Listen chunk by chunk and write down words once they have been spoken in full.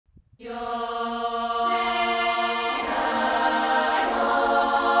Mountain,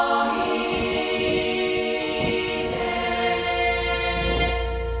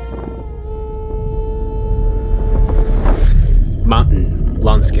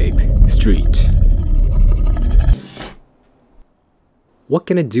 landscape, street. What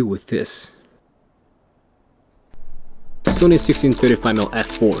can I do with this? Sony 16-35mm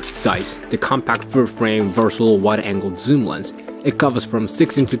f4 size, the compact full-frame versatile wide-angle zoom lens. It covers from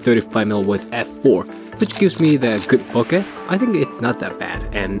 16 to 35mm with f4, which gives me the good bokeh. I think it's not that bad,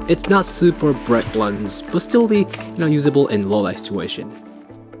 and it's not super bright lens, but still be usable in low light situation.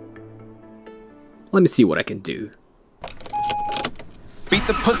 Let me see what I can do. Beat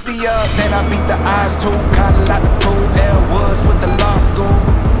the pussy up, then I beat the eyes too. Got a lot to prove, L Woods with the law school.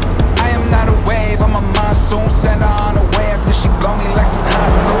 I am not a wave, I'm a monsoon. Send her on her way after she blow me like some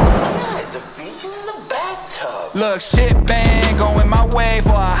hot soup. The beach is a bathtub. Look, shit bang, going my way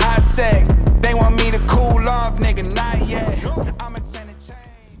for a hot sec. They want me to cool off, nigga, not yet. I'm a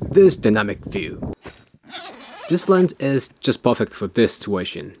This dynamic view. This lens is just perfect for this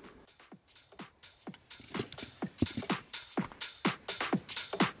situation.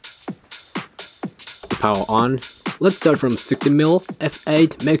 Power on. Let's start from 60mm,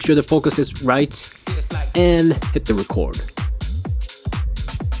 f8, make sure the focus is right, and hit the record.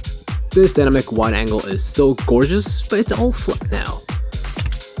 This dynamic wide angle is so gorgeous, but it's all flat now.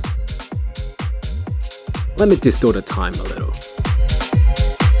 Let me distort the time a little.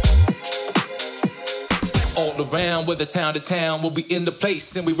 All around with the town to town, we'll be in the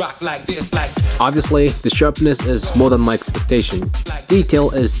place and we rock like this, like. Obviously, the sharpness is more than my expectation.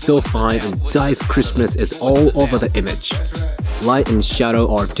 Detail is so fine and size crispness is all over the image. Light and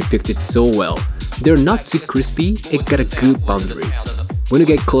shadow are depicted so well. They're not too crispy, it got a good boundary. When you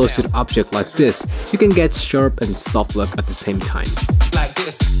get close to the object like this, you can get sharp and soft look at the same time. Like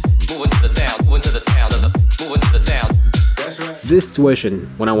this, moving to the sound, moving to the sound, moving to the sound. This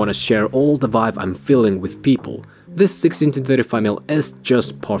situation, when I want to share all the vibe I'm feeling with people, this 16-35mm is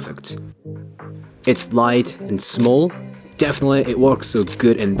just perfect. It's light and small. Definitely it works so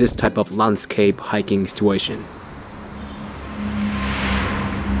good in this type of landscape hiking situation.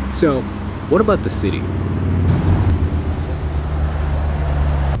 So, what about the city?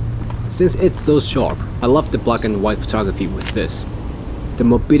 Since it's so sharp, I love the black and white photography with this. The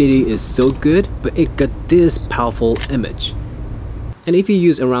mobility is so good, but it got this powerful image. And if you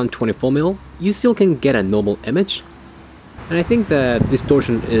use around 24mm, you still can get a normal image. And I think the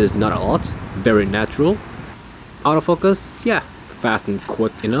distortion is not a lot, very natural. Autofocus, yeah, fast and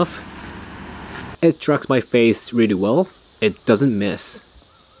quick enough. It tracks my face really well, it doesn't miss.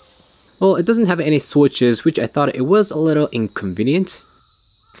 Well, it doesn't have any switches, which I thought it was a little inconvenient.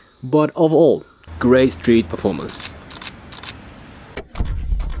 But overall, great street performance.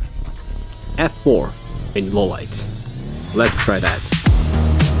 f4 in low light. Let's try that.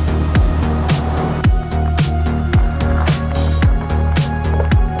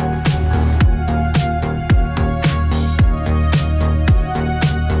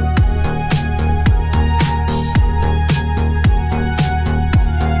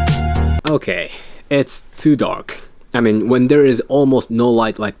 Okay, it's too dark. I mean, when there is almost no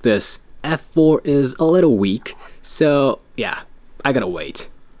light like this, f4 is a little weak, so yeah, I gotta wait.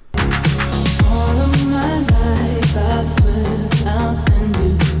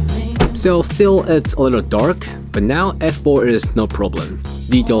 So still it's a little dark, but now f4 is no problem.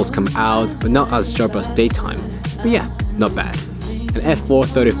 Details come out, but not as sharp as daytime. But yeah, not bad. An f4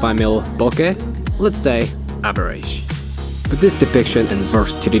 35mm bokeh, let's say average. But this depiction and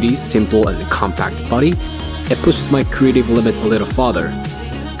versatility, simple and compact body, it pushes my creative limit a little farther.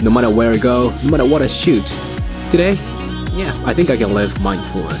 No matter where I go, no matter what I shoot. Today, yeah, I think I can live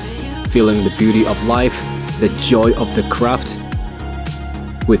mindfulness, feeling the beauty of life, the joy of the craft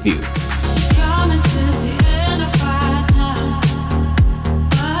with you.